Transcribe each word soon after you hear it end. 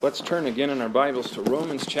Let's turn again in our Bibles to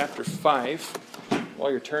Romans chapter 5. While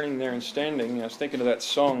you're turning there and standing, I was thinking of that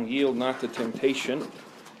song, Yield Not to Temptation.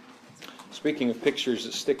 Speaking of pictures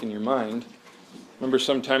that stick in your mind, remember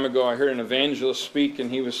some time ago I heard an evangelist speak, and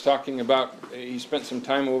he was talking about, he spent some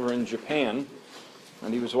time over in Japan,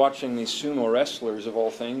 and he was watching these sumo wrestlers of all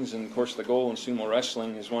things, and of course the goal in sumo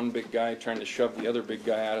wrestling is one big guy trying to shove the other big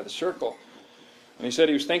guy out of the circle. And he said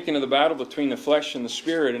he was thinking of the battle between the flesh and the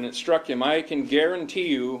spirit, and it struck him, I can guarantee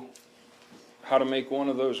you how to make one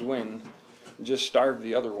of those win. Just starve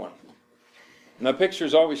the other one. And that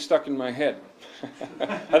picture's always stuck in my head.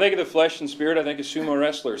 I think of the flesh and spirit, I think of sumo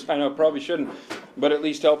wrestlers. I know, probably shouldn't, but at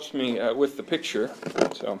least helps me with the picture.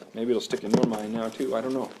 So maybe it'll stick in your mind now too, I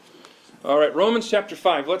don't know. All right, Romans chapter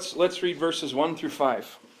 5. Let's read verses 1 through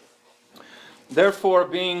 5. Therefore,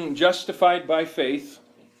 being justified by faith,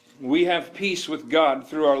 we have peace with God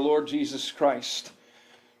through our Lord Jesus Christ,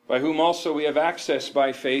 by whom also we have access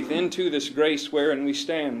by faith into this grace wherein we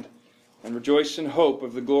stand, and rejoice in hope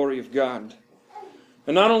of the glory of God.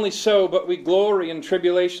 And not only so, but we glory in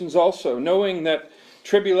tribulations also, knowing that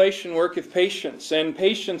tribulation worketh patience, and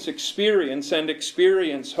patience experience, and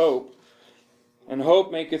experience hope. And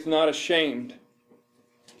hope maketh not ashamed,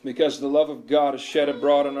 because the love of God is shed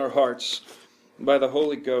abroad in our hearts by the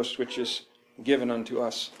Holy Ghost, which is given unto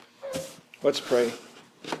us. Let's pray.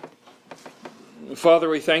 Father,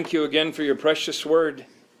 we thank you again for your precious word.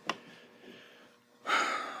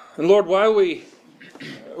 And Lord, while we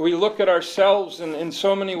look at ourselves and in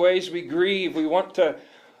so many ways we grieve, we want to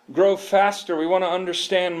grow faster, we want to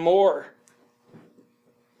understand more.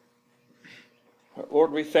 But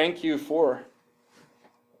Lord, we thank you for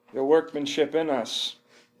your workmanship in us.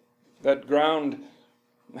 That ground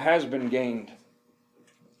has been gained.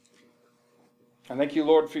 I thank you,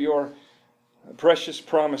 Lord, for your precious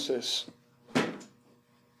promises.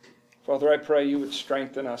 Father, I pray you would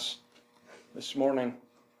strengthen us this morning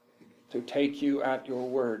to take you at your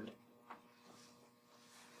word,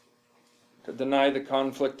 to deny the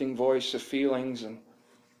conflicting voice of feelings and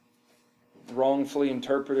wrongfully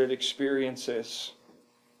interpreted experiences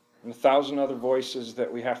and 1,000 other voices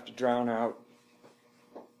that we have to drown out.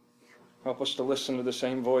 Help us to listen to the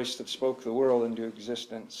same voice that spoke the world into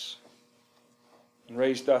existence and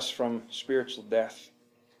raised us from spiritual death.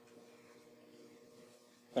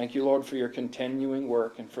 Thank you, Lord, for your continuing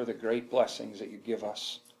work and for the great blessings that you give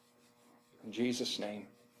us. In Jesus' name,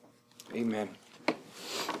 amen.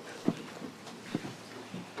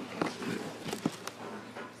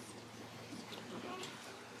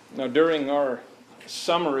 Now, during our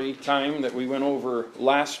summary time that we went over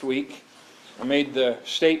last week, I made the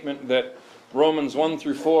statement that Romans 1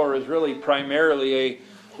 through 4 is really primarily a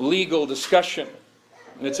legal discussion.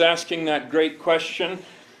 And it's asking that great question,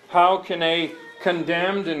 how can a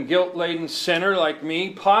condemned and guilt-laden sinner like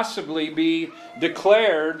me possibly be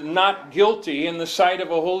declared not guilty in the sight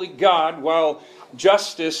of a holy God while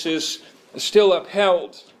justice is still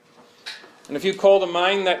upheld? And if you call to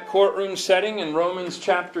mind that courtroom setting in Romans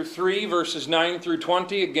chapter 3, verses 9 through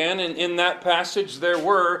 20, again, and in that passage there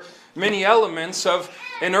were many elements of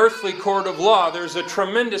an earthly court of law. There's a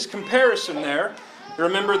tremendous comparison there.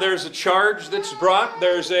 Remember, there's a charge that's brought,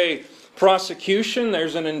 there's a prosecution,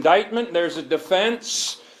 there's an indictment, there's a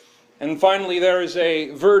defense, and finally there is a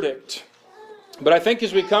verdict. But I think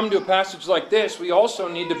as we come to a passage like this, we also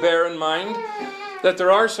need to bear in mind that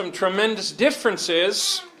there are some tremendous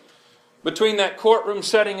differences between that courtroom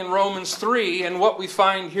setting in Romans 3 and what we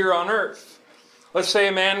find here on earth. Let's say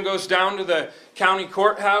a man goes down to the county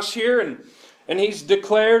courthouse here and he's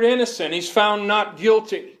declared innocent. He's found not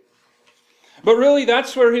guilty. But really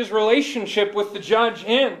that's where his relationship with the judge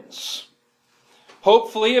ends.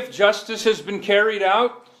 Hopefully, if justice has been carried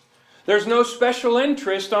out, there's no special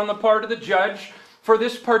interest on the part of the judge for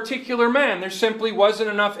this particular man. There simply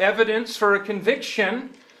wasn't enough evidence for a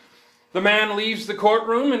conviction. The man leaves the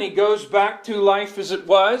courtroom and he goes back to life as it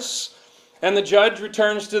was. And the judge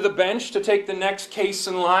returns to the bench to take the next case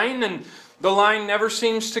in line, and the line never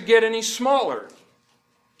seems to get any smaller.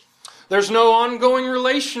 There's no ongoing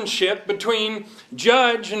relationship between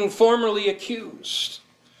judge and formerly accused.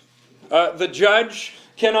 The judge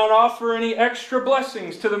cannot offer any extra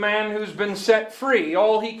blessings to the man who's been set free.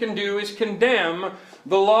 All he can do is condemn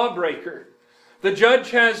the lawbreaker. The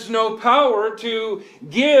judge has no power to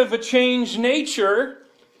give a changed nature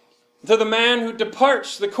to the man who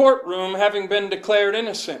departs the courtroom having been declared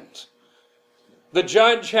innocent. The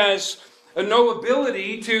judge has no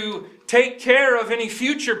ability to take care of any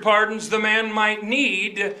future pardons the man might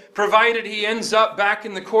need, provided he ends up back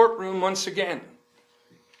in the courtroom once again.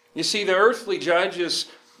 You see, the earthly judge is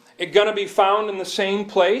going to be found in the same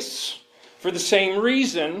place for the same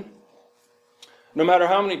reason, no matter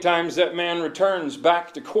how many times that man returns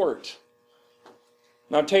back to court.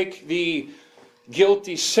 Now take the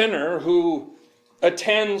guilty sinner who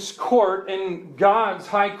attends court in God's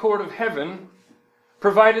high court of heaven,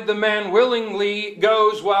 provided the man willingly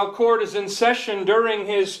goes while court is in session during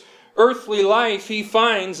his earthly life, he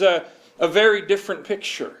finds a very different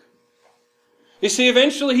picture. You see,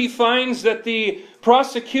 eventually he finds that the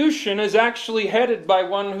prosecution is actually headed by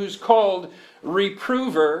one who's called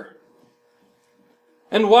reprover.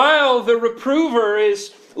 And while the reprover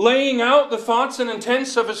is laying out the thoughts and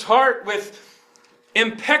intents of his heart with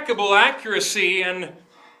impeccable accuracy and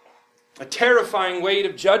a terrifying weight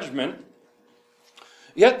of judgment,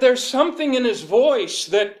 yet there's something in his voice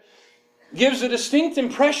that gives a distinct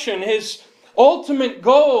impression. His ultimate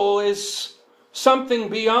goal is something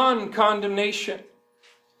beyond condemnation.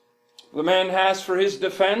 The man has for his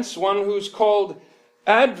defense one who's called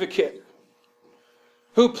advocate,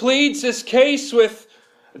 who pleads his case with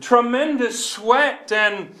tremendous sweat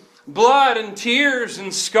and blood and tears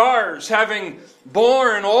and scars, having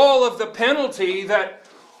borne all of the penalty that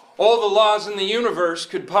all the laws in the universe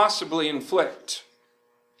could possibly inflict.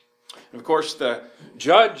 And of course, the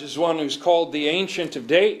judge is one who's called the Ancient of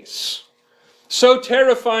Days. So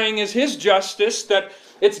terrifying is his justice that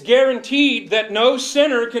it's guaranteed that no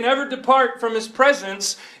sinner can ever depart from his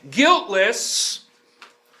presence guiltless.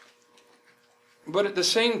 But at the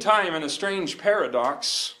same time, in a strange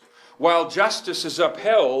paradox, while justice is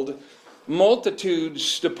upheld,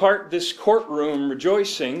 multitudes depart this courtroom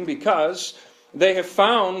rejoicing because they have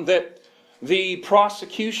found that the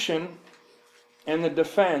prosecution and the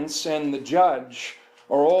defense and the judge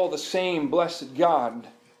are all the same blessed God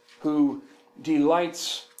who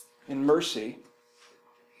delights in mercy,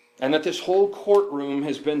 and that this whole courtroom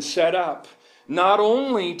has been set up not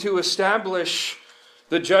only to establish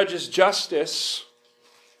the judge's justice,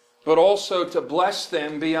 but also to bless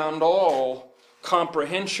them beyond all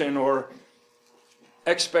comprehension or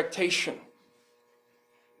expectation.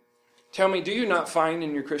 Tell me, do you not find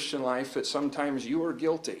in your Christian life that sometimes you are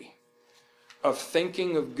guilty of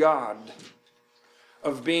thinking of God,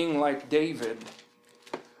 of being like David,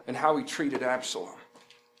 and how he treated Absalom?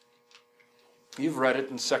 You've read it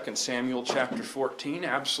in 2 Samuel chapter 14.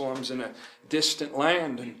 Absalom's in a distant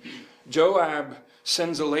land, and Joab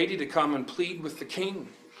sends a lady to come and plead with the king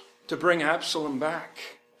to bring Absalom back.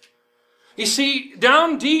 You see,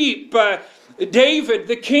 down deep, David,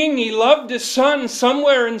 the king, he loved his son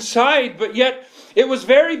somewhere inside, but yet it was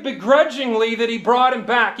very begrudgingly that he brought him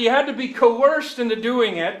back. He had to be coerced into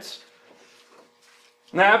doing it.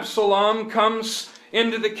 And Absalom comes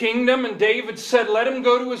into the kingdom, and David said, let him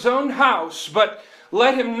go to his own house, but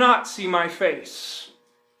let him not see my face.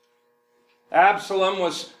 Absalom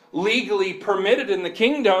was legally permitted in the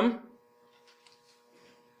kingdom,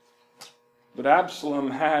 but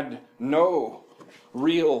Absalom had no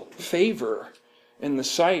real favor in the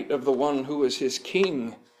sight of the one who was his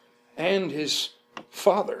king and his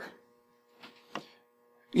father.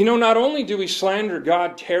 You know, not only do we slander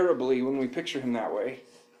God terribly when we picture him that way,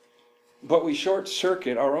 but we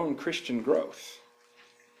short-circuit our own Christian growth.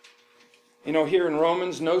 You know, here in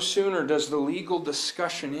Romans, no sooner does the legal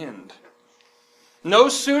discussion end, no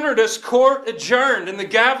sooner does court adjourn and the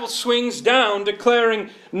gavel swings down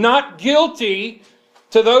declaring not guilty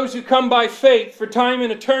to those who come by faith for time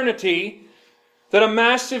and eternity, that a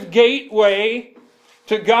massive gateway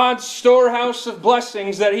to God's storehouse of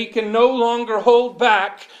blessings that he can no longer hold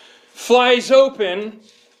back flies open.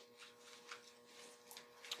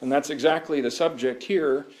 And that's exactly the subject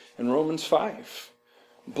here in Romans 5.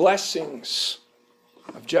 Blessings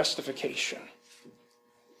of justification.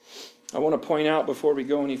 I want to point out before we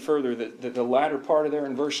go any further that the latter part of there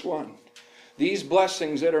in verse 1, these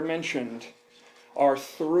blessings that are mentioned are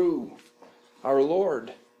through our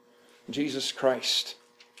Lord Jesus Christ.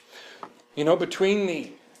 You know, between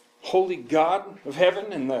the holy God of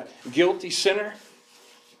heaven and the guilty sinner,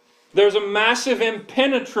 there's a massive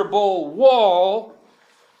impenetrable wall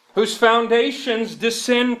whose foundations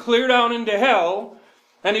descend clear down into hell,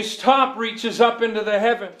 and whose top reaches up into the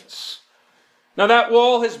heavens. Now that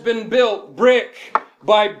wall has been built brick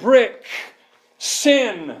by brick,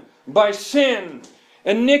 sin by sin,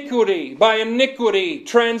 iniquity by iniquity,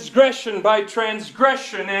 transgression by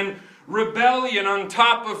transgression, and rebellion on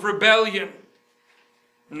top of rebellion.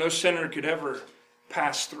 No sinner could ever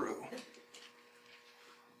pass through.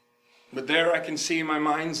 But there I can see in my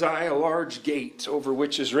mind's eye a large gate over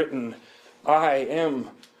which is written, I am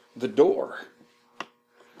the door.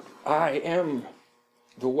 I am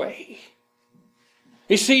the way.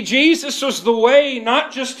 You see, Jesus was the way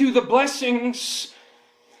not just to the blessings,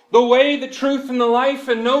 the way, the truth, and the life,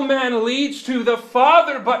 and no man leads to the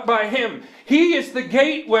Father but by Him. He is the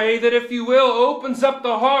gateway that, if you will, opens up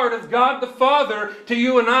the heart of God the Father to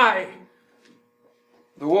you and I.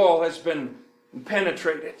 The wall has been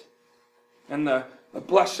penetrated, and the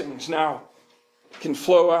blessings now can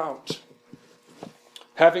flow out.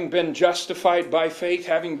 Having been justified by faith,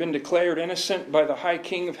 having been declared innocent by the high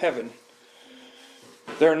King of heaven,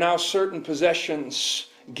 there are now certain possessions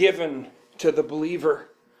given to the believer,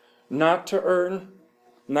 not to earn,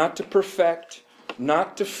 not to perfect,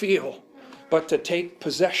 not to feel, but to take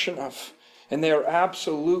possession of. And they are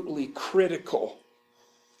absolutely critical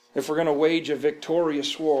if we're going to wage a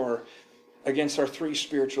victorious war against our three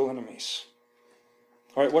spiritual enemies.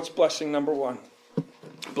 All right, what's blessing number one?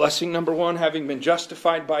 Blessing number one, having been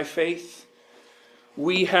justified by faith,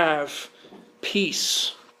 we have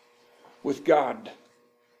peace with God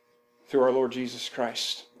through our Lord Jesus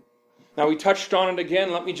Christ. Now, we touched on it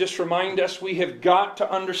again. Let me just remind us, we have got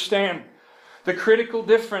to understand the critical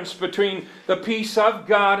difference between the peace of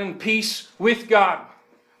God and peace with God.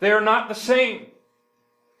 They are not the same.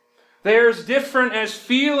 They are as different as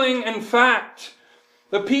feeling and fact.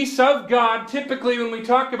 The peace of God, typically when we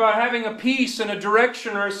talk about having a peace in a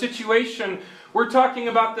direction or a situation, we're talking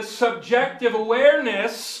about the subjective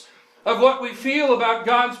awareness of what we feel about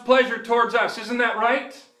God's pleasure towards us. Isn't that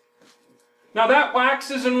right? Now that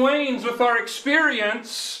waxes and wanes with our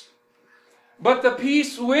experience, but the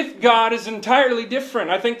peace with God is entirely different.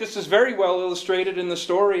 I think this is very well illustrated in the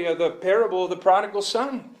story of the parable of the prodigal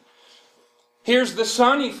son. Here's the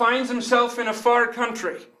son, he finds himself in a far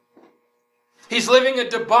country. He's living a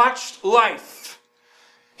debauched life.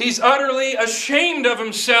 He's utterly ashamed of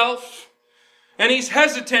himself, and he's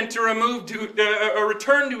hesitant to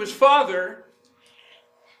return to his father.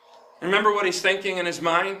 Remember what he's thinking in his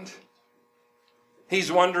mind? He's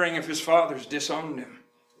wondering if his father's disowned him.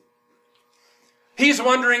 He's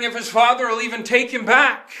wondering if his father will even take him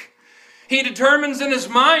back. He determines in his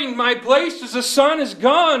mind, my place as a son is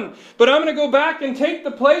gone, but I'm going to go back and take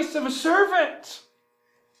the place of a servant.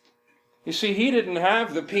 You see, he didn't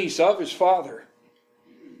have the peace of his father.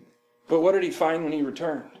 But what did he find when he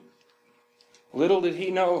returned? Little did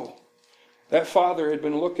he know, that father had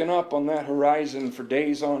been looking up on that horizon for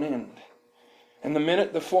days on end. And the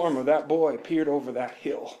minute the form of that boy appeared over that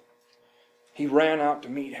hill, he ran out to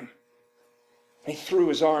meet him. He threw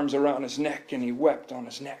his arms around his neck and he wept on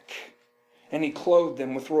his neck. And he clothed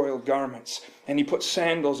him with royal garments. And he put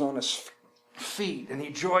sandals on his feet. And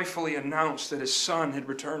he joyfully announced that his son had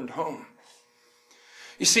returned home.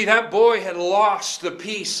 You see, that boy had lost the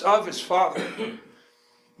peace of his father.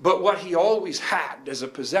 But what he always had as a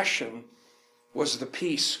possession was the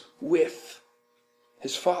peace with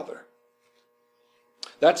his father.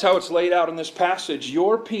 That's how it's laid out in this passage.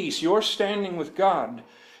 Your peace, your standing with God,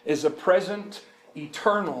 is a present,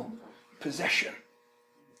 eternal possession.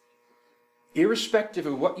 Irrespective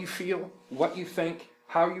of what you feel, what you think,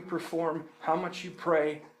 how you perform, how much you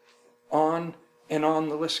pray, on and on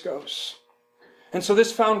the list goes. And so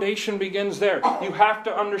this foundation begins there. You have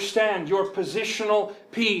to understand your positional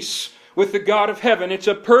peace with the God of heaven. It's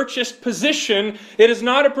a purchased position. It is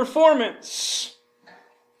not a performance.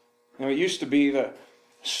 Now, it used to be the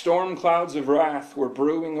storm clouds of wrath were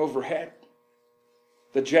brewing overhead.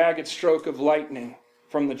 The jagged stroke of lightning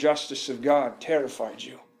from the justice of God terrified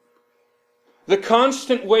you. The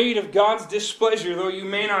constant weight of God's displeasure, though you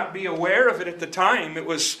may not be aware of it at the time, it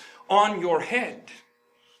was on your head.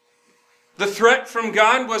 The threat from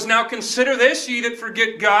God was, now consider this, ye that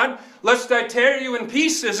forget God, lest I tear you in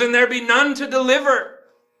pieces, and there be none to deliver.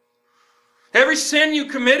 Every sin you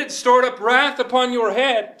committed stored up wrath upon your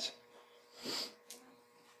head.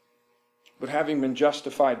 But having been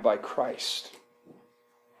justified by Christ,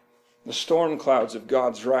 the storm clouds of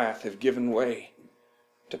God's wrath have given way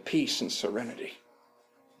to peace and serenity.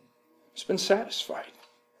 It's been satisfied.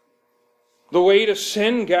 The weight of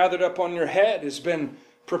sin gathered up on your head has been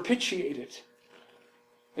propitiated.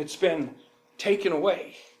 It's been taken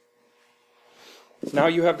away. Now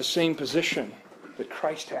you have the same position that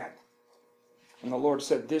Christ had. And the Lord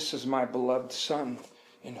said, "This is my beloved Son,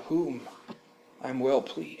 in whom I'm well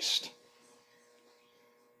pleased."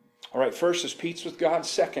 All right, first is peace with God.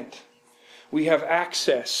 Second, we have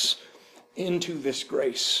access into this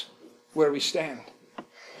grace where we stand. Do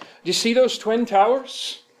you see those twin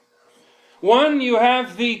towers? One, you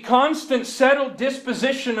have the constant settled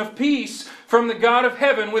disposition of peace from the God of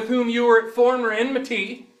heaven with whom you were at former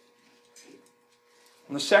enmity.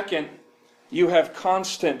 And the second, you have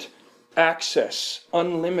constant access,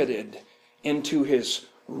 unlimited, into His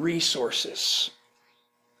resources.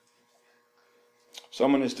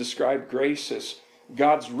 Someone has described grace as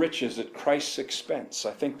God's riches at Christ's expense.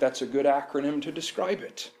 I think that's a good acronym to describe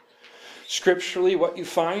it. Scripturally, what you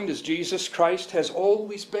find is Jesus Christ has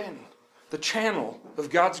always been the channel of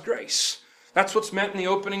God's grace. That's what's meant in the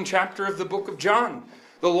opening chapter of the book of John.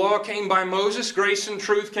 The law came by Moses, grace and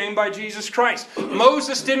truth came by Jesus Christ.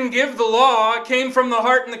 Moses didn't give the law, it came from the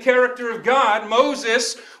heart and the character of God.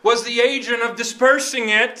 Moses was the agent of dispersing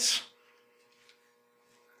it.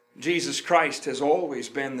 Jesus Christ has always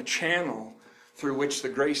been the channel through which the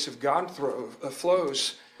grace of God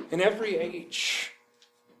flows in every age.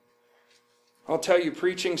 I'll tell you,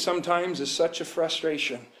 preaching sometimes is such a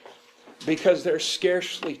frustration because there's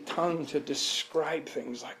scarcely tongue to describe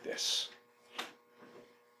things like this.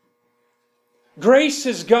 Grace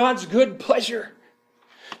is God's good pleasure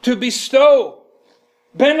to bestow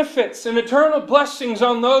benefits and eternal blessings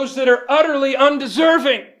on those that are utterly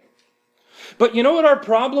undeserving. But you know what our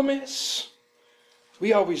problem is?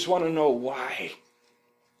 We always want to know why.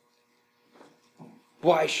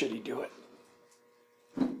 Why should He do it?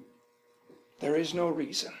 There is no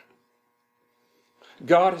reason.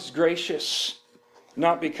 God is gracious,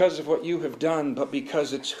 not because of what you have done, but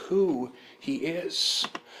because it's who He is.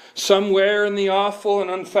 Somewhere in the awful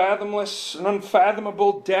and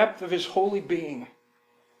unfathomable depth of His holy being,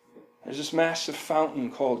 there's this massive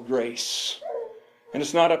fountain called grace. And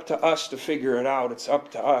it's not up to us to figure it out. It's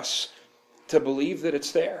up to us to believe that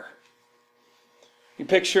it's there. You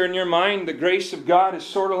picture in your mind the grace of God is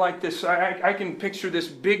sort of like this. I can picture this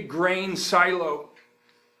big grain silo.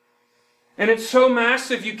 And it's so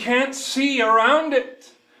massive you can't see around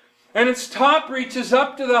it. And its top reaches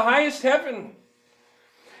up to the highest heaven.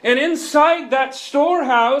 And inside that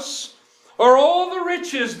storehouse are all the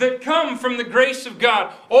riches that come from the grace of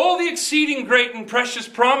God. All the exceeding great and precious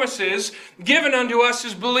promises given unto us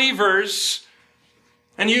as believers.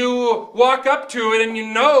 And you walk up to it and you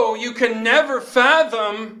know you can never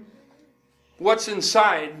fathom what's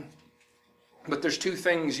inside. But there's two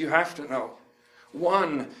things you have to know.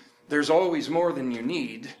 One, there's always more than you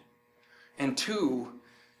need. And two,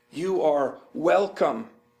 you are welcome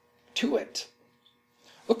to it.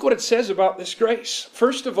 Look what it says about this grace.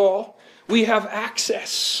 First of all, we have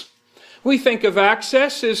access. We think of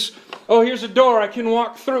access as, oh, here's a door, I can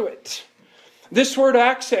walk through it. This word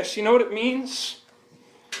access, you know what it means?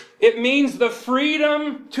 It means the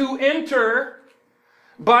freedom to enter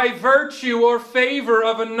by virtue or favor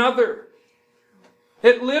of another.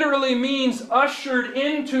 It literally means ushered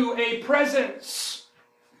into a presence.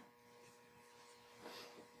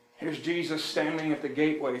 Here's Jesus standing at the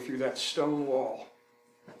gateway through that stone wall.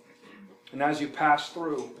 And as you pass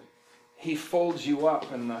through, He folds you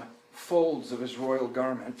up in the folds of His royal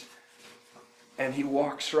garment. And He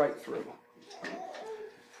walks right through.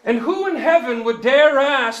 And who in heaven would dare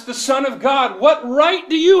ask the Son of God, what right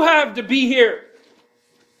do you have to be here?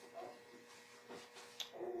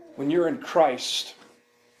 When you're in Christ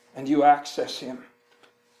and you access Him,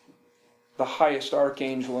 the highest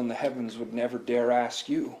archangel in the heavens would never dare ask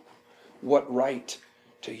you, what right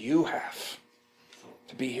do you have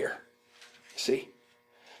to be here? See?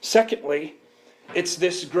 Secondly, it's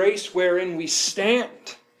this grace wherein we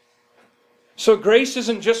stand. So grace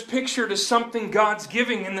isn't just pictured as something God's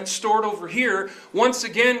giving and that's stored over here. Once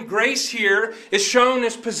again, grace here is shown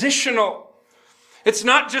as positional. It's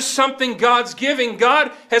not just something God's giving.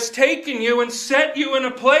 God has taken you and set you in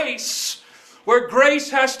a place where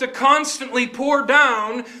grace has to constantly pour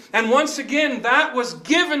down. And once again, that was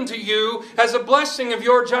given to you as a blessing of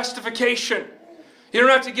your justification. You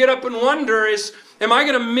don't have to get up and wonder, am I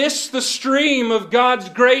going to miss the stream of God's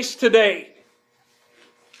grace today?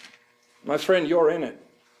 My friend, you're in it.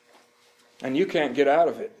 And you can't get out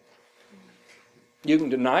of it. You can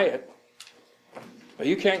deny it, but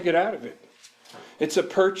you can't get out of it. It's a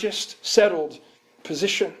purchased, settled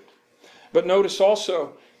position. But notice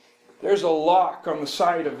also, there's a lock on the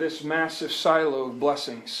side of this massive silo of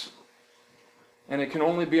blessings. And it can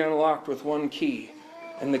only be unlocked with one key.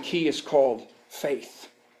 And the key is called faith.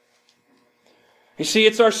 You see,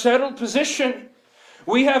 it's our settled position.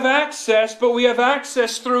 We have access, but we have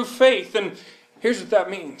access through faith. And here's what that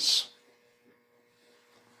means.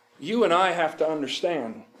 You and I have to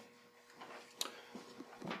understand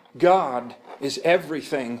God is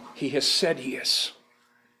everything He has said He is,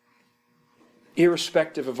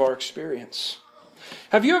 irrespective of our experience.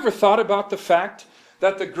 Have you ever thought about the fact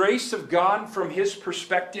that the grace of God from His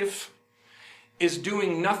perspective is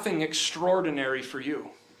doing nothing extraordinary for you?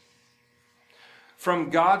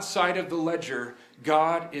 From God's side of the ledger,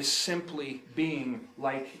 God is simply being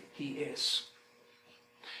like He is.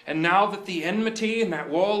 And now that the enmity and that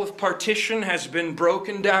wall of partition has been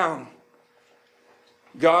broken down,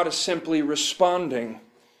 God is simply responding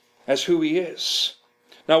as who He is.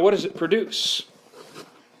 Now, what does it produce?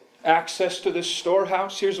 Access to this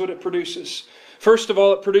storehouse. Here's what it produces. First of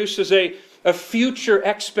all, it produces a future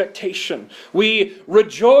expectation. We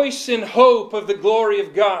rejoice in hope of the glory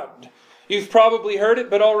of God. You've probably heard it,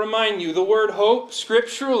 but I'll remind you. The word hope,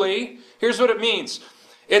 scripturally, here's what it means.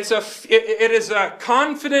 It is a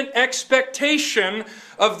confident expectation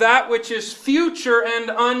of that which is future and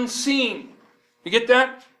unseen. You get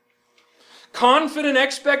that? Confident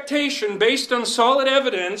expectation based on solid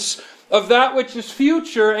evidence of that which is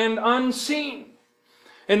future and unseen.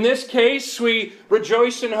 In this case, we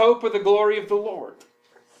rejoice in hope of the glory of the Lord.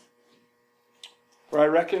 For I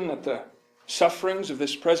reckon that the sufferings of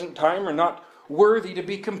this present time are not worthy to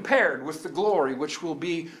be compared with the glory which will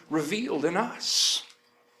be revealed in us.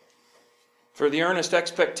 For the earnest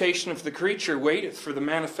expectation of the creature waiteth for the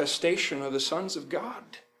manifestation of the sons of God.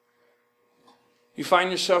 You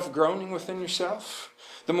find yourself groaning within yourself.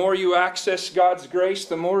 The more you access God's grace,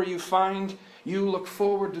 the more you find you look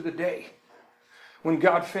forward to the day when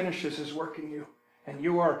God finishes His work in you. And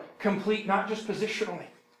you are complete, not just positionally,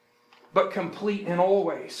 but complete in all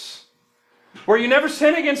ways. Where you never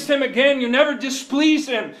sin against Him again, you never displease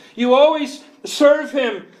Him. You always serve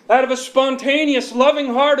Him out of a spontaneous,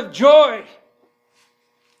 loving heart of joy.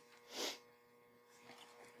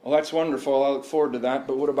 Well, that's wonderful. I look forward to that.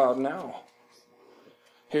 But what about now?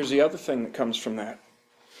 Here's the other thing that comes from that.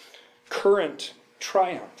 Current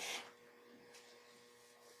triumph.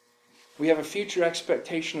 We have a future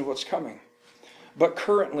expectation of what's coming. But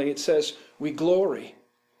currently it says we glory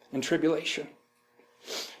in tribulation.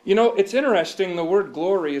 You know, it's interesting. The word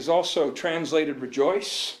glory is also translated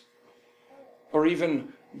rejoice or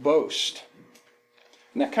even boast.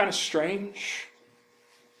 Isn't that kind of strange?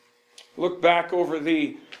 Look back over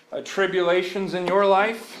the tribulations in your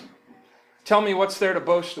life. Tell me what's there to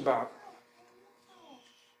boast about.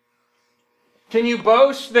 Can you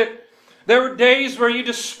boast that there were days where you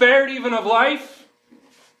despaired even of life?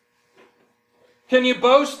 Can you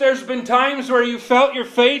boast there's been times where you felt your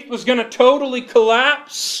faith was going to totally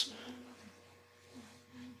collapse?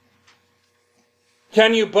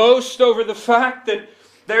 Can you boast over the fact that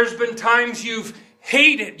there's been times you've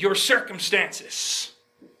hated your circumstances?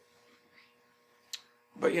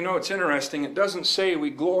 But you know, it's interesting. It doesn't say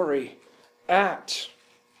we glory at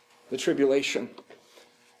the tribulation.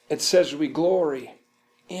 It says we glory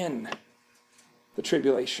in the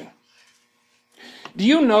tribulation. Do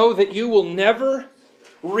you know that you will never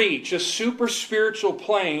reach a super spiritual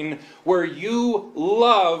plane where you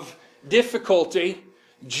love difficulty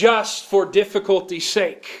just for difficulty's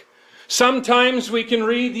sake? Sometimes we can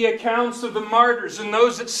read the accounts of the martyrs and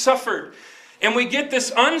those that suffered, and we get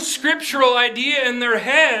this unscriptural idea in their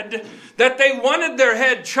head that they wanted their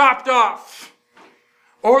head chopped off,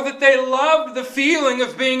 or that they loved the feeling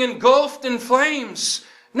of being engulfed in flames.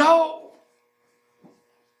 No.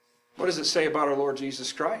 What does it say about our Lord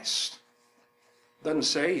Jesus Christ? It doesn't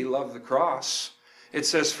say He loved the cross. It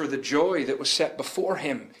says for the joy that was set before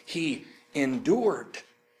Him, He endured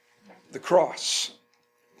the cross.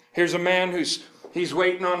 Here's a man he's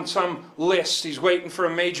waiting on some list. He's waiting for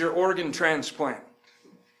a major organ transplant.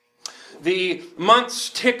 The months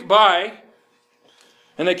tick by,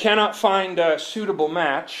 and they cannot find a suitable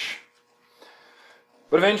match.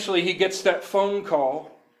 But eventually he gets that phone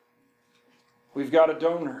call. We've got a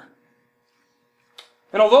donor.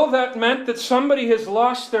 And although that meant that somebody has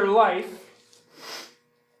lost their life,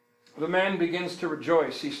 the man begins to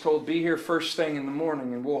rejoice. He's told, be here first thing in the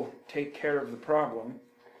morning and we'll take care of the problem.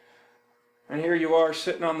 And here you are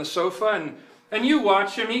sitting on the sofa, and you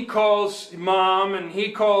watch him. He calls mom and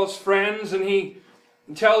he calls friends and he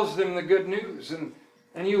tells them the good news.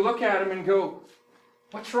 And you look at him and go,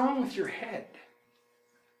 what's wrong with your head?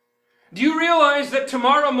 Do you realize that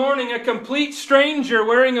tomorrow morning a complete stranger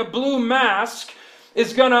wearing a blue mask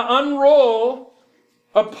is going to unroll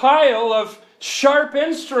a pile of sharp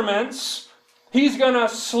instruments? He's going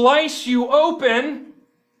to slice you open.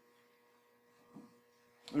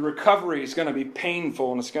 The recovery is going to be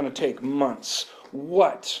painful and it's going to take months.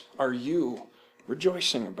 What are you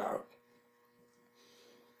rejoicing about?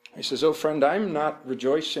 He says, oh friend, I'm not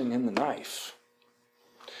rejoicing in the knife,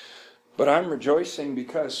 but I'm rejoicing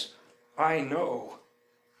because I know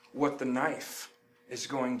what the knife is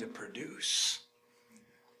going to produce.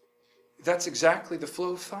 That's exactly the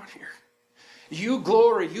flow of thought here. You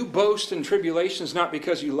glory, you boast in tribulations not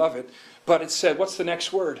because you love it, but it said, what's the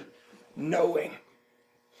next word? Knowing.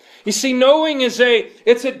 You see, knowing it's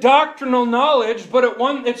a doctrinal knowledge, but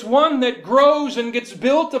it's one that grows and gets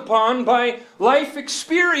built upon by life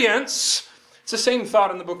experience. It's the same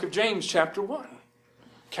thought in the book of James, chapter 1.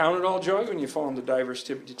 Count it all joy when you fall into diverse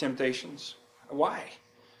temptations. Why?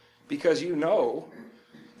 Because you know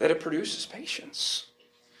that it produces patience.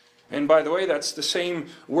 And by the way, that's the same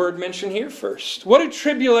word mentioned here first. What do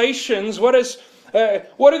tribulations, what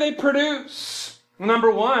do they produce? Number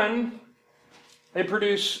one, they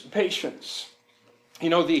produce patience. You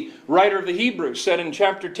know, the writer of the Hebrews said in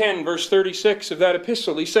chapter 10, verse 36 of that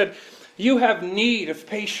epistle, he said, you have need of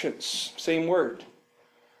patience. Same word.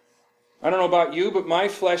 I don't know about you, but my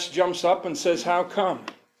flesh jumps up and says, how come?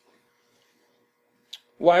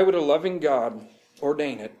 Why would a loving God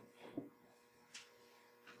ordain it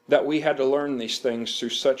that we had to learn these things through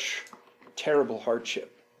such terrible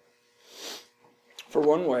hardship? For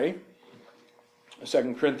one way,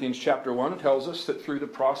 2 Corinthians chapter 1 tells us that through the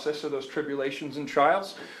process of those tribulations and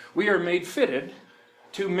trials, we are made fitted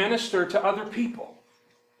to minister to other people.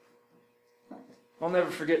 I'll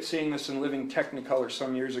never forget seeing this in Living Technicolor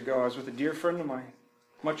some years ago. I was with a dear friend of mine,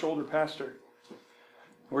 much older pastor.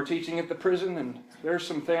 We're teaching at the prison, and there's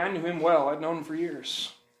something. I knew him well. I'd known him for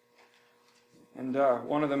years. And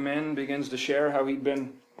one of the men begins to share how he'd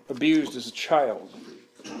been abused as a child.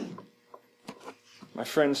 My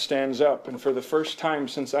friend stands up, and for the first time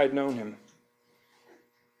since I'd known him,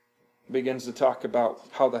 begins to talk about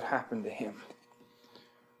how that happened to him.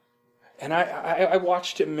 And I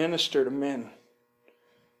watched him minister to men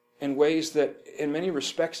in ways that, in many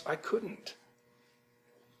respects, I couldn't.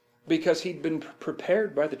 Because he'd been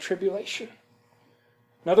prepared by the tribulation.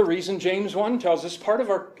 Another reason, James 1 tells us,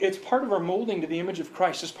 it's part of our molding to the image of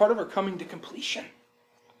Christ. It's part of our coming to completion.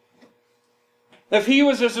 If he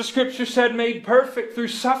was, as the Scripture said, made perfect through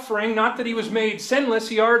suffering, not that he was made sinless,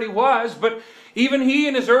 he already was, but even he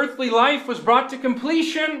in his earthly life was brought to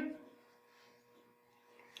completion.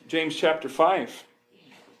 James chapter 5.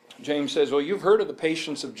 James says, well, you've heard of the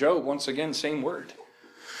patience of Job. Once again, same word.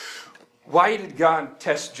 Why did God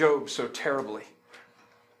test Job so terribly?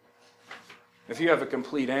 If you have a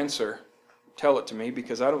complete answer, tell it to me,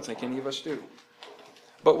 because I don't think any of us do.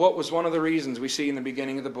 But what was one of the reasons we see in the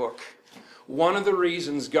beginning of the book? One of the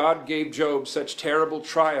reasons God gave Job such terrible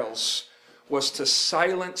trials was to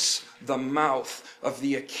silence the mouth of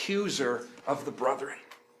the accuser of the brethren.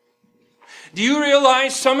 Do you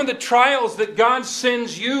realize some of the trials that God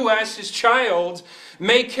sends you as His child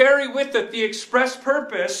may carry with it the express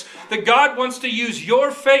purpose that God wants to use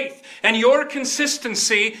your faith and your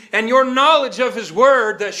consistency and your knowledge of His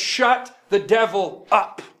Word to shut the devil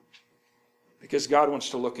up? Because God wants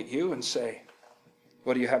to look at you and say,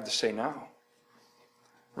 what do you have to say now?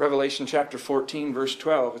 Revelation chapter 14, verse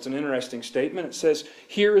 12. It's an interesting statement. It says,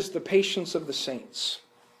 here is the patience of the saints.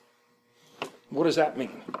 What does that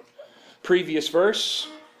mean? Previous verse,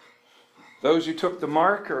 those who took the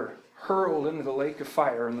mark are hurled into the lake of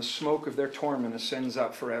fire, and the smoke of their torment ascends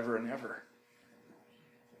up forever and ever.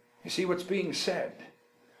 You see what's being said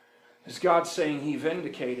is God saying He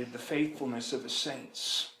vindicated the faithfulness of His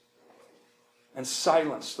saints and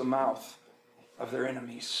silenced the mouth of their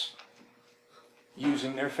enemies,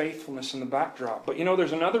 using their faithfulness in the backdrop. But you know,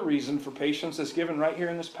 there's another reason for patience that's given right here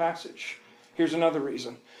in this passage. Here's another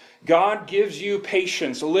reason. God gives you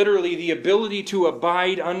patience, literally the ability to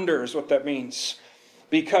abide under is what that means.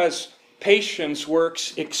 Because patience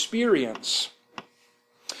works experience.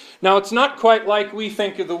 Now, it's not quite like we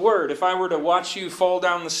think of the word. If I were to watch you fall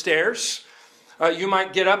down the stairs, you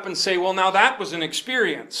might get up and say, well, now that was an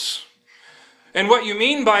experience. And what you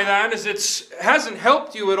mean by that is it hasn't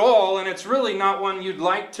helped you at all, and it's really not one you'd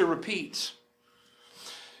like to repeat.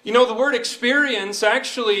 You know, the word experience,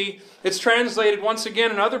 actually, it's translated once again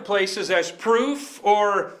in other places as proof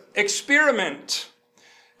or experiment.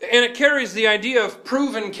 And it carries the idea of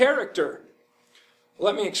proven character.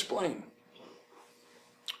 Let me explain.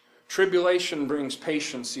 Tribulation brings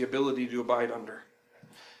patience, the ability to abide under.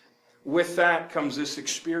 With that comes this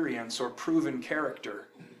experience or proven character.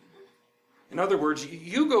 In other words,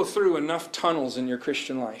 you go through enough tunnels in your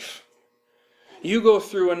Christian life. You go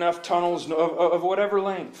through enough tunnels of whatever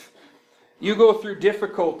length. You go through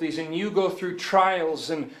difficulties and you go through trials,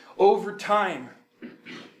 and over time,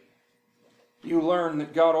 you learn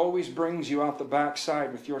that God always brings you out the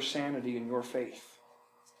backside with your sanity and your faith.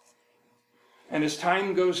 And as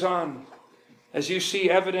time goes on, as you see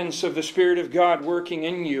evidence of the Spirit of God working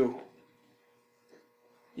in you,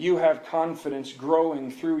 you have confidence growing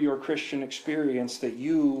through your Christian experience that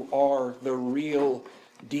you are the real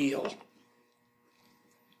deal.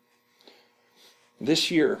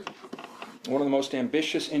 This year, one of the most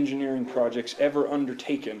ambitious engineering projects ever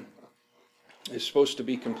undertaken is supposed to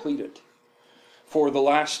be completed. For the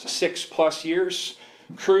last 6+ years,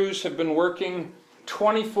 crews have been working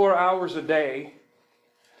 24 hours a day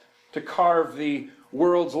to carve the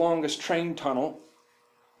world's longest train tunnel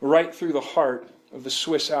right through the heart of the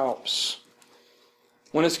Swiss Alps.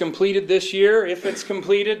 When it's completed this year, if it's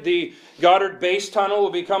completed, the Goddard Base Tunnel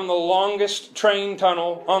will become the longest train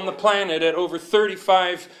tunnel on the planet at over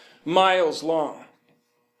 35 miles long.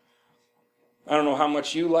 I don't know how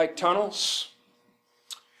much you like tunnels.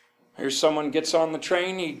 Here's someone gets on the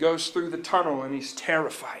train, he goes through the tunnel and he's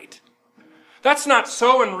terrified. That's not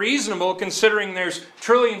so unreasonable considering there's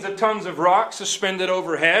trillions of tons of rock suspended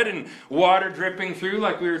overhead and water dripping through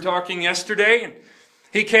like we were talking yesterday. And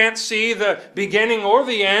he can't see the beginning or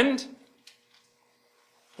the end.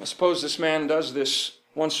 I suppose this man does this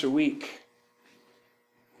once a week.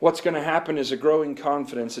 What's going to happen is a growing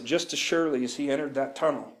confidence that just as surely as he entered that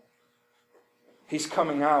tunnel, he's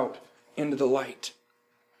coming out into the light.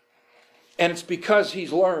 And it's because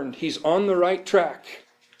he's learned he's on the right track.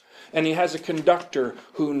 And he has a conductor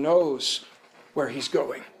who knows where he's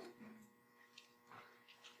going.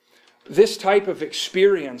 This type of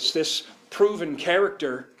experience, this proven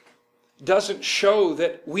character, doesn't show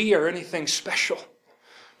that we are anything special.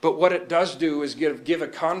 But what it does do is give a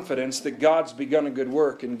confidence that God's begun a good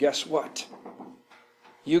work. And guess what?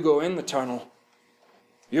 You go in the tunnel,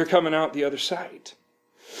 you're coming out the other side.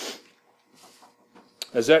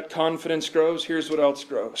 As that confidence grows, here's what else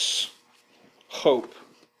grows. Hope.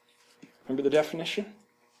 Remember the definition?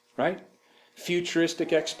 Right?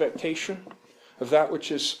 Futuristic expectation of that which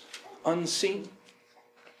is unseen.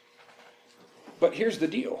 But here's the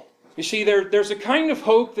deal. You see, there's a kind of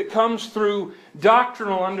hope that comes through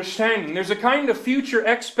doctrinal understanding. There's a kind of future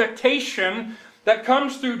expectation that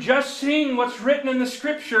comes through just seeing what's written in the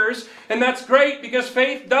Scriptures. And that's great because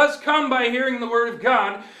faith does come by hearing the Word of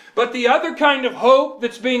God. But the other kind of hope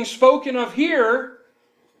that's being spoken of here,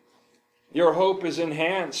 your hope is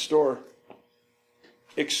enhanced or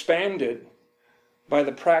expanded by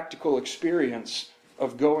the practical experience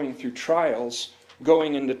of going through trials,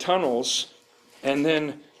 going into tunnels, and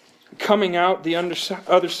then coming out the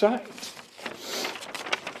other side.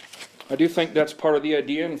 I do think that's part of the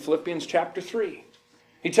idea in Philippians chapter 3.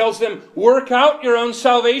 He tells them, work out your own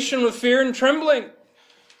salvation with fear and trembling.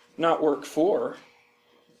 Not work for.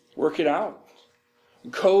 Work it out.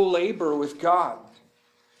 Co-labor with God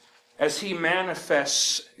as He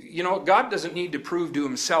manifests. You know, God doesn't need to prove to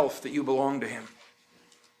Himself that you belong to Him.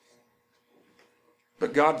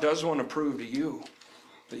 But God does want to prove to you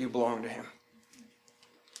that you belong to Him.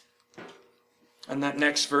 And that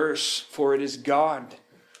next verse, for it is God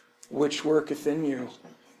which worketh in you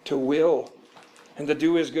to will and to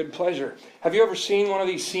do His good pleasure. Have you ever seen one of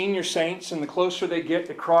these senior saints, and the closer they get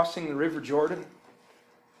to crossing the River Jordan,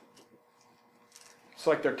 it's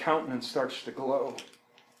like their countenance starts to glow.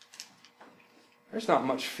 There's not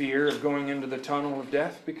much fear of going into the tunnel of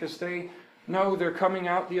death because they know they're coming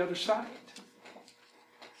out the other side.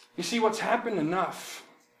 You see, what's happened enough.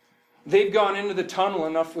 They've gone into the tunnel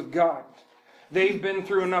enough with God. They've been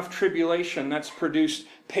through enough tribulation that's produced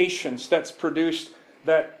patience, that's produced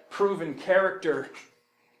that proven character,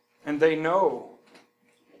 and they know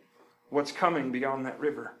what's coming beyond that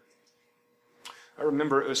river. I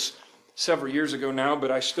remember it was several years ago now,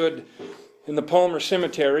 but I stood in the Palmer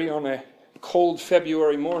Cemetery on a cold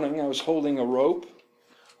February morning. I was holding a rope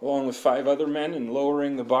along with 5 other men and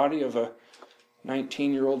lowering the body of a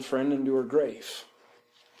 19-year-old friend into her grave.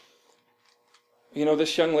 You know,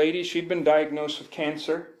 this young lady, she'd been diagnosed with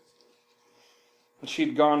cancer. And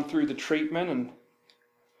she'd gone through the treatment, and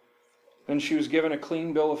then she was given a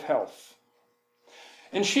clean bill of health.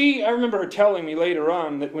 And I remember her telling me later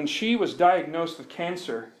on that when she was diagnosed with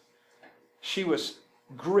cancer, she was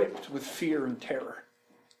gripped with fear and terror.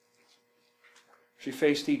 She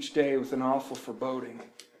faced each day with an awful foreboding.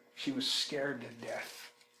 She was scared to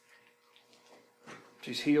death.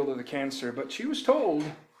 She's healed of the cancer, but she was told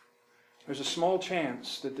there's a small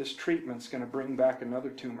chance that this treatment's going to bring back another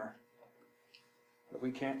tumor that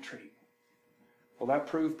we can't treat. Well, that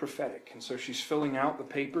proved prophetic, and so she's filling out the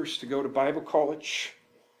papers to go to Bible college.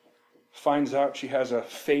 Finds out she has a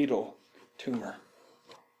fatal tumor.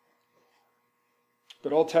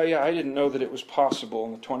 But I'll tell you, I didn't know that it was possible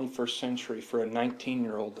in the 21st century for a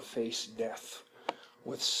 19-year-old to face death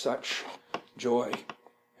with such joy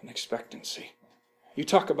and expectancy. You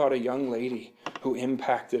talk about a young lady who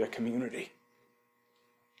impacted a community.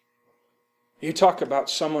 You talk about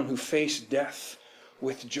someone who faced death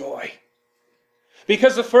with joy.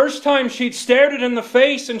 Because the first time she'd stared it in the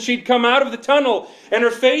face and she'd come out of the tunnel and her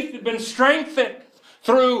faith had been strengthened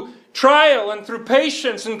through trial and through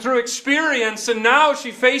patience and through experience, and now she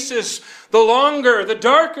faces the longer, the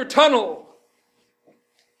darker tunnel.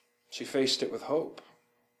 She faced it with hope.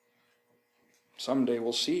 Someday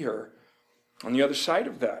we'll see her On the other side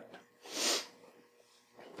of that,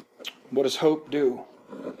 what does hope do?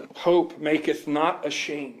 Hope maketh not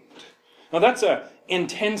ashamed. Now that's an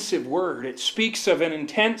intensive word. It speaks of an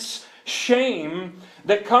intense shame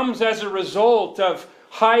that comes as a result of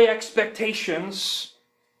high expectations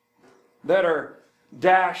that are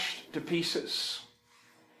dashed to pieces.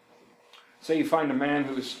 Say you find a man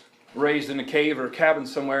who's raised in a cave or a cabin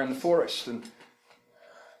somewhere in the forest, and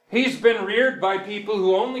he's been reared by people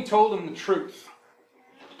who only told him the truth.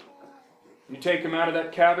 You take him out of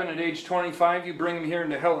that cabin at age 25, you bring him here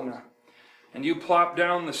into Helena, and you plop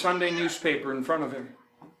down the Sunday newspaper in front of him,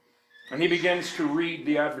 and he begins to read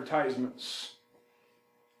the advertisements.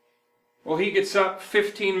 Well, he gets up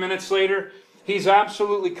 15 minutes later, he's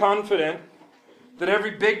absolutely confident that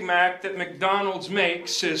every Big Mac that McDonald's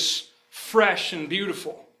makes is fresh and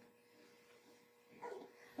beautiful.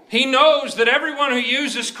 He knows that everyone who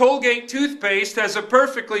uses Colgate toothpaste has a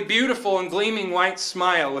perfectly beautiful and gleaming white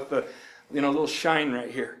smile with the little shine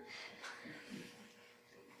right here.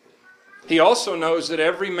 He also knows that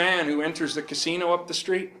every man who enters the casino up the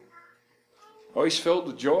street, he's filled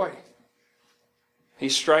with joy.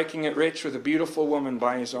 He's striking it rich with a beautiful woman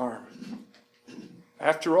by his arm.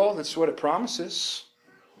 After all, that's what it promises.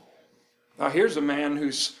 Now here's a man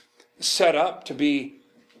who's set up to be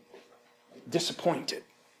disappointed.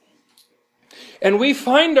 And we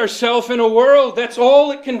find ourselves in a world that's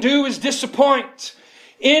all it can do is disappoint.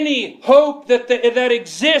 Any hope that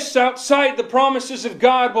exists outside the promises of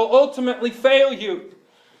God will ultimately fail you.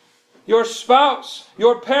 Your spouse,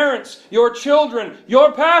 your parents, your children,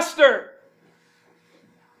 your pastor.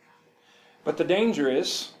 But the danger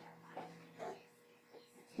is,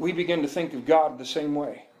 we begin to think of God the same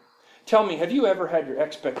way. Tell me, have you ever had your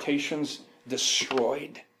expectations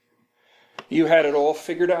destroyed? You had it all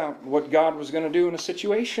figured out, what God was going to do in a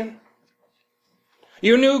situation.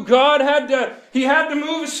 You knew God had to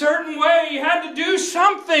move a certain way. He had to do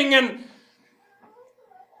something, and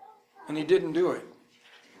He didn't do it.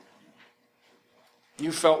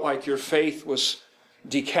 You felt like your faith was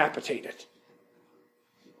decapitated.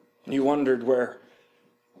 You wondered where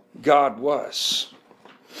God was.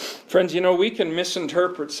 Friends, we can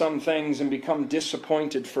misinterpret some things and become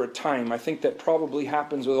disappointed for a time. I think that probably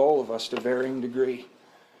happens with all of us to varying degree.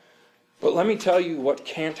 But let me tell you what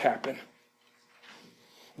can't happen.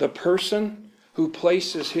 The person who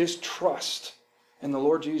places his trust in the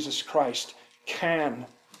Lord Jesus Christ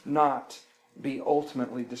cannot be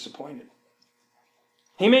ultimately disappointed.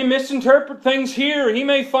 He may misinterpret things here. He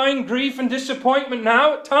may find grief and disappointment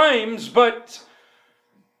now at times, but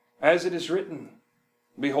as it is written,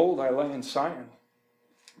 behold, I lay in Zion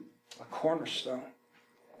a cornerstone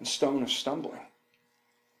and stone of stumbling.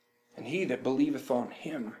 And he that believeth on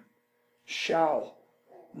him shall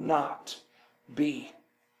not be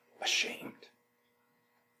ashamed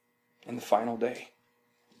in the final day.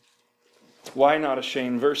 Why not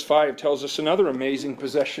ashamed? Verse 5 tells us another amazing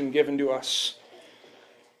possession given to us.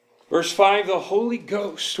 Verse 5, the Holy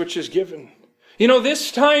Ghost which is given.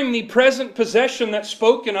 This time the present possession that's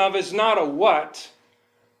spoken of is not a what,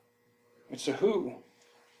 it's a who.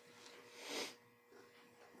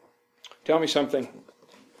 Tell me something.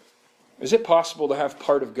 Is it possible to have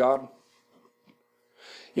part of God?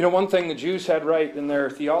 One thing the Jews had right in their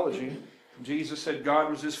theology, Jesus said God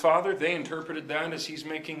was his Father. They interpreted that as he's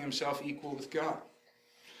making himself equal with God.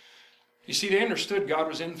 You see, they understood God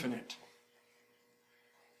was infinite.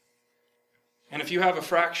 And if you have a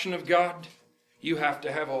fraction of God, you have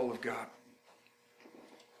to have all of God.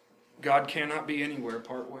 God cannot be anywhere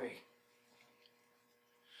part way.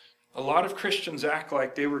 A lot of Christians act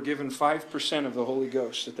like they were given 5% of the Holy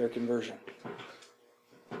Ghost at their conversion.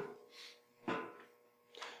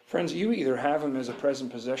 Friends, you either have him as a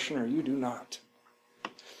present possession or you do not.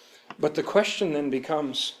 But the question then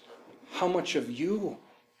becomes, how much of you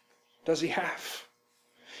does he have?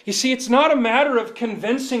 You see, it's not a matter of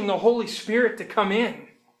convincing the Holy Spirit to come in.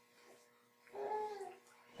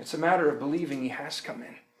 It's a matter of believing he has come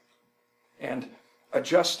in and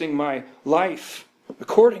adjusting my life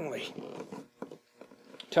accordingly.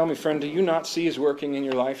 Tell me, friend, do you not see his working in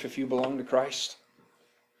your life if you belong to Christ?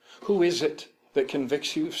 Who is it that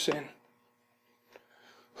convicts you of sin?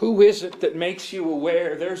 Who is it that makes you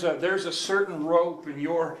aware there's a certain rope and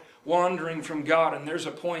you're wandering from God, and there's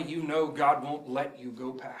a point God won't let you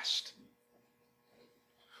go past?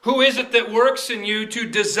 Who is it that works in you to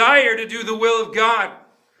desire to do the will of God?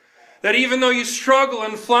 That even though you struggle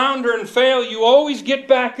and flounder and fail, you always get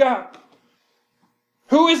back up.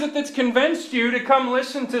 Who is it that's convinced you to come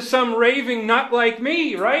listen to some raving nut like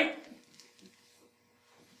me, right?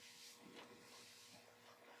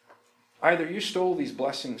 Either you stole these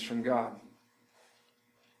blessings from God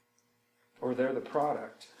or they're the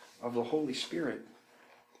product of the Holy Spirit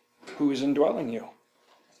who is indwelling you.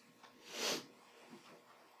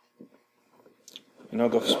 You know,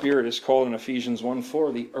 the Spirit is called in Ephesians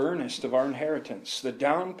 1:4 the earnest of our inheritance, the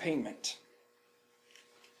down payment.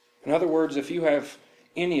 In other words, if you have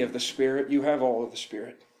any of the Spirit, you have all of the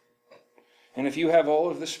Spirit. And if you have all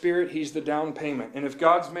of the Spirit, He's the down payment. And if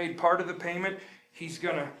God's made part of the payment, He's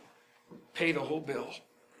going to pay the whole bill.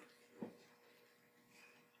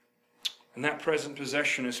 And that present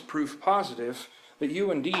possession is proof positive that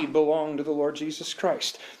you indeed belong to the Lord Jesus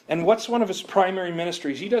Christ. And what's one of His primary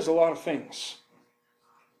ministries? He does a lot of things.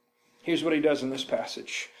 Here's what He does in this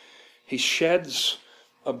passage. He sheds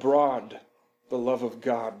abroad the love of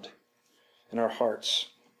God in our hearts.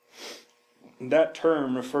 And that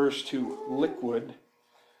term refers to liquid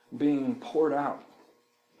being poured out.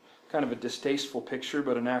 Kind of a distasteful picture,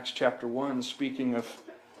 but in Acts chapter 1, speaking of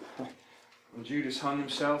when Judas hung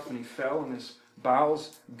himself and he fell and his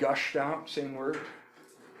bowels gushed out, same word,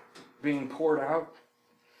 being poured out.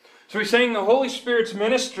 So he's saying the Holy Spirit's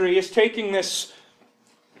ministry is taking this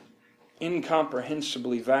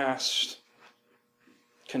incomprehensibly vast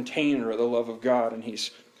container of the love of God and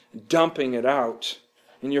He's dumping it out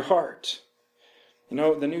in your heart. You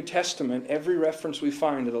know, the New Testament, every reference we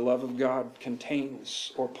find to the love of God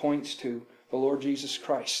contains or points to the Lord Jesus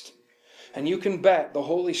Christ. And you can bet the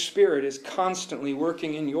Holy Spirit is constantly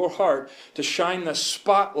working in your heart to shine the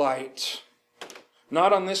spotlight,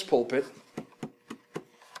 not on this pulpit,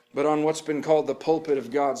 but on what's been called the pulpit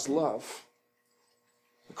of God's love,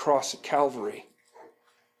 the cross at Calvary,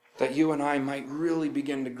 that you and I might really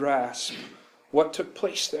begin to grasp what took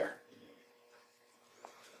place there.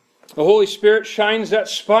 The Holy Spirit shines that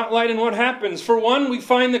spotlight, and what happens? For one, we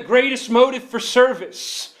find the greatest motive for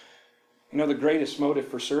service. You know, the greatest motive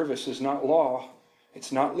for service is not law.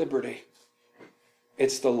 It's not liberty.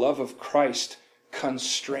 It's the love of Christ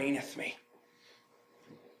constraineth me.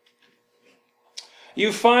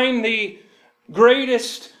 You find the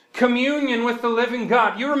greatest communion with the living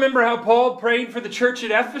God. You remember how Paul prayed for the church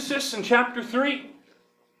at Ephesus in chapter 3?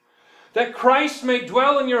 That Christ may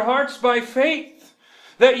dwell in your hearts by faith.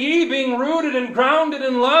 That ye, being rooted and grounded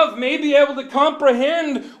in love, may be able to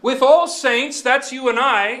comprehend with all saints, that's you and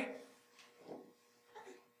I,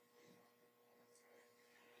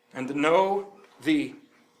 and to know the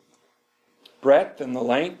breadth and the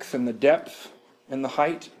length and the depth and the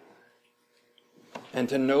height, and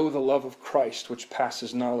to know the love of Christ which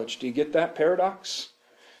passes knowledge. Do you get that paradox?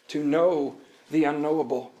 To know the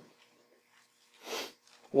unknowable.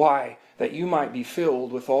 Why? That you might be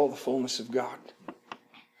filled with all the fullness of God.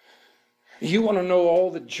 You want to know all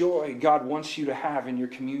the joy God wants you to have in your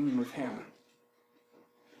communion with Him.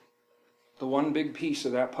 The one big piece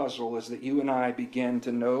of that puzzle is that you and I begin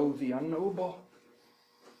to know the unknowable.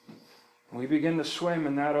 We begin to swim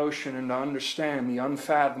in that ocean and to understand the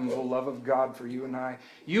unfathomable love of God for you and I.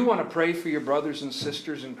 You want to pray for your brothers and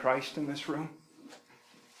sisters in Christ in this room?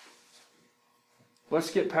 Let's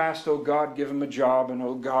get past, oh God, give them a job, and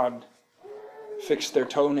oh God, fix their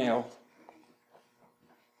toenail.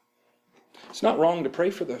 It's not wrong to pray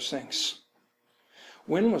for those things.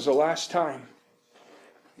 When was the last time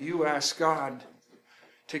you asked God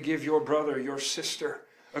to give your brother, your sister,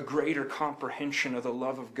 a greater comprehension of the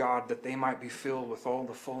love of God, that they might be filled with all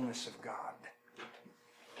the fullness of God?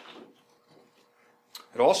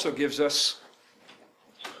 It also gives us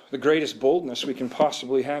the greatest boldness we can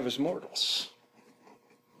possibly have as mortals.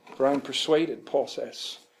 For I am persuaded, Paul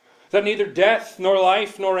says, that neither death, nor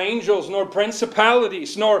life, nor angels, nor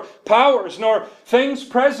principalities, nor powers, nor things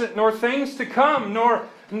present, nor things to come,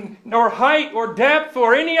 nor height, or depth,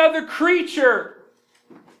 or any other creature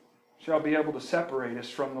shall be able to separate us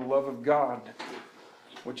from the love of God,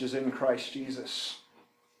 which is in Christ Jesus.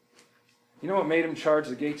 You know what made him charge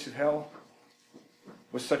the gates of hell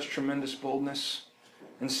with such tremendous boldness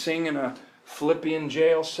and sing in a Philippian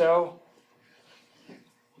jail cell?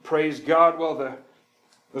 Praise God while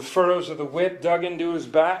the furrows of the whip dug into his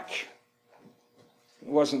back. It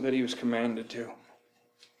wasn't that he was commanded to.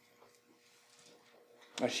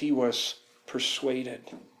 As he was persuaded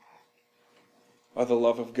of the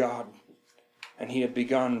love of God, and he had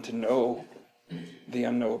begun to know the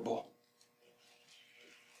unknowable.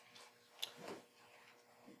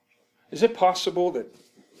 Is it possible that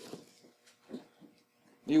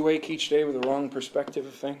you wake each day with the wrong perspective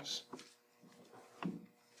of things?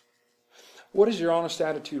 What is your honest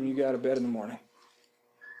attitude when you get out of bed in the morning?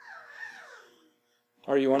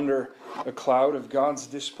 Are you under a cloud of God's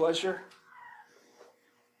displeasure?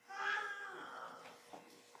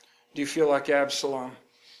 Do you feel like Absalom?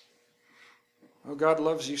 Oh, God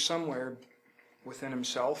loves you somewhere within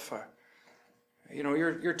himself.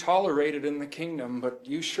 You're tolerated in the kingdom, but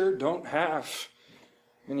you sure don't have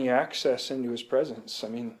any access into His presence.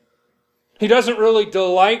 He doesn't really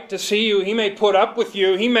delight to see you. He may put up with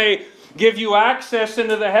you. He may give you access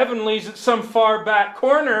into the heavenlies at some far back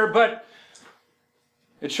corner, but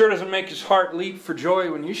it sure doesn't make His heart leap for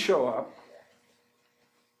joy when you show up.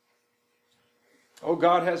 Oh,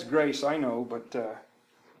 God has grace, I know, but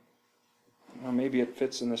maybe it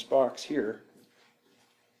fits in this box here.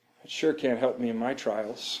 It sure can't help me in my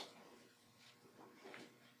trials.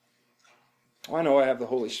 I know I have the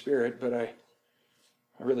Holy Spirit, but I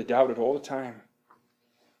really doubt it all the time.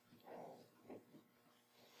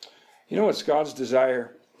 It's God's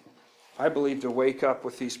desire, I believe, to wake up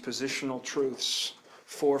with these positional truths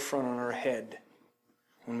forefront on our head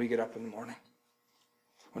when we get up in the morning.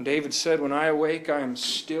 When David said, "When I awake, I am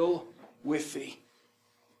still with Thee,"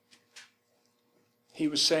 he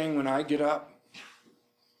was saying, when I get up,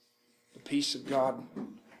 the peace of God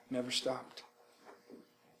never stopped.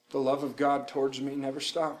 The love of God towards me never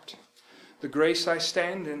stopped. The grace I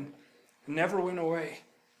stand in never went away.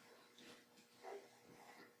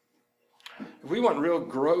 If we want real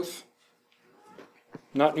growth,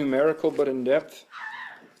 not numerical but in depth,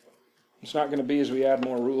 it's not going to be as we add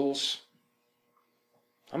more rules.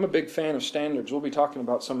 I'm a big fan of standards. We'll be talking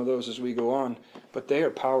about some of those as we go on, but they are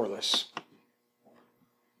powerless.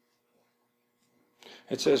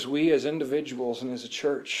 It says we as individuals and as a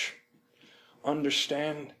church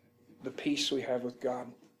understand the peace we have with God,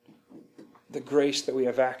 the grace that we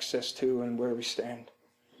have access to and where we stand,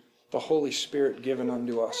 the Holy Spirit given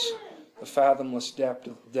unto us, the fathomless depth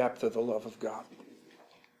of the love of God.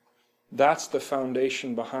 That's the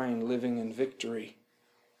foundation behind living in victory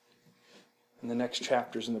in the next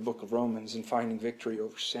chapters in the book of Romans and finding victory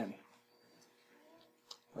over sin.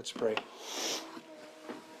 Let's pray.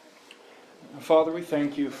 Father, we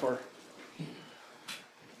thank You for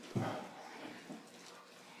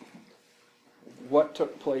what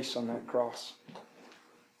took place on that cross.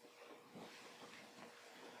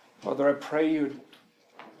 Father, I pray You'd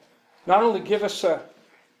not only give us a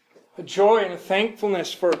joy and a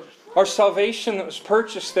thankfulness for our salvation that was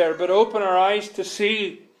purchased there, but open our eyes to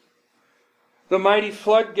see the mighty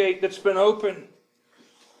floodgate that's been opened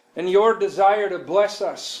and Your desire to bless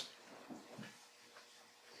us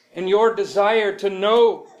and Your desire to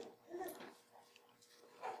know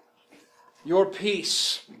Your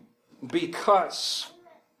peace because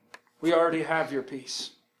we already have Your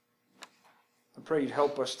peace. I pray You'd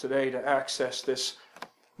help us today to access this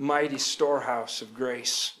mighty storehouse of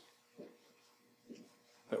grace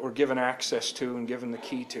that we're given access to and given the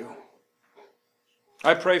key to.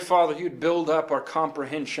 I pray, Father, You'd build up our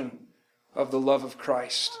comprehension of the love of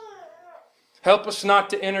Christ. Help us not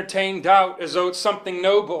to entertain doubt as though it's something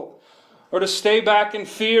noble, or to stay back in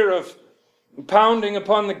fear of pounding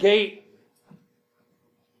upon the gate,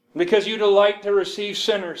 because You delight to receive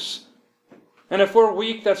sinners. And if we're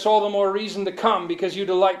weak, that's all the more reason to come, because You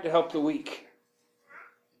delight to help the weak.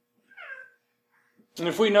 And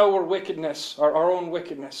if we know we're wickedness, our own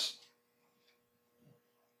wickedness,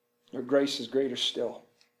 Your grace is greater still.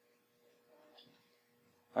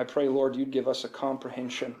 I pray, Lord, You'd give us a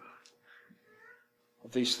comprehension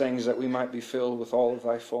of these things that we might be filled with all of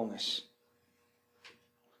Thy fullness.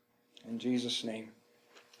 In Jesus' name,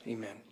 amen.